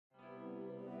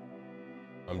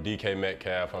I'm DK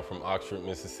Metcalf. I'm from Oxford,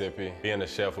 Mississippi. Being a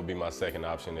chef would be my second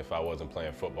option if I wasn't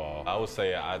playing football. I would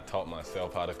say I taught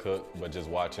myself how to cook, but just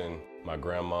watching my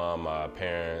grandma, my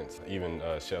parents, even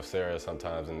Chef Sarah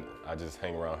sometimes, and I just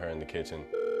hang around her in the kitchen.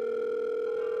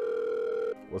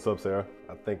 What's up, Sarah?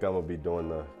 I think I'm gonna be doing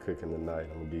the cooking tonight.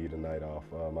 I'm gonna give you the night off.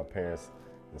 My parents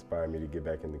inspired me to get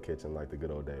back in the kitchen like the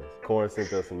good old days. Quorn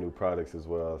sent us some new products as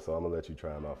well, so I'm gonna let you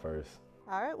try them out first.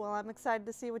 All right, well, I'm excited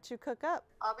to see what you cook up.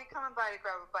 I'll be coming by to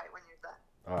grab a bite when you're done.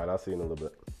 All right, I'll see you in a little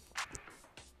bit.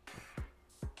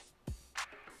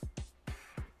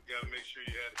 You gotta make sure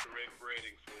you had the correct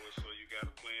breading for it, so you got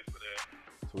a plan for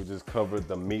that. So we just covered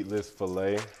the meatless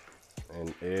filet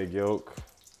and egg yolk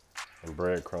and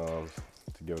breadcrumbs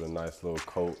to give it a nice little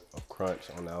coat of crunch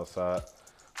on the outside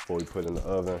before we put it in the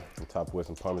oven and top it with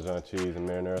some Parmesan cheese and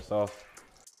marinara sauce.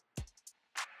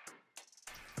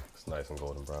 It's nice and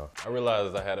golden brown. I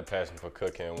realized I had a passion for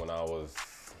cooking when I was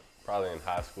probably in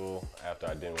high school, after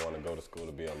I didn't want to go to school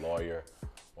to be a lawyer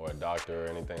or a doctor or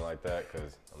anything like that,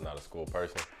 because I'm not a school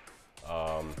person.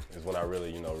 Is when I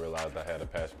really, realized I had a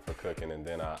passion for cooking, and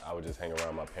then I would just hang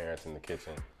around my parents in the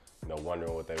kitchen,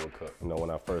 wondering what they would cook. When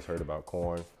I first heard about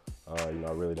Quorn, I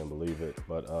really didn't believe it,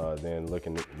 but then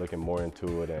looking more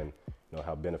into it and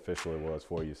how beneficial it was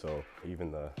for you. So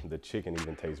even the chicken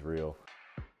even tastes real.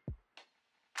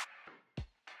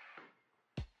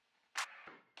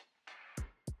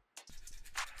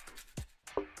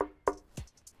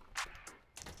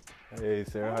 Hey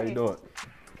Sarah, how you doing?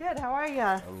 Good, how are you?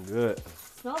 I'm good.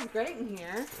 Smells great in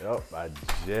here. Yep, I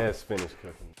just finished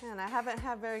cooking. Man, I haven't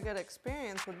had very good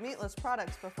experience with meatless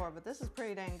products before, but this is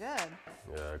pretty dang good.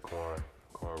 Yeah, Quorn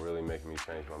really making me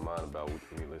change my mind about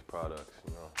meatless products,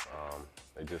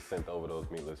 They just sent over those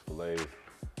meatless fillets.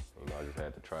 I just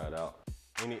had to try it out.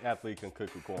 Any athlete can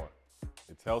cook with Quorn.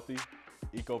 It's healthy,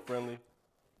 eco-friendly,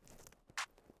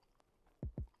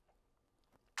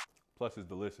 plus it's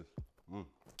delicious.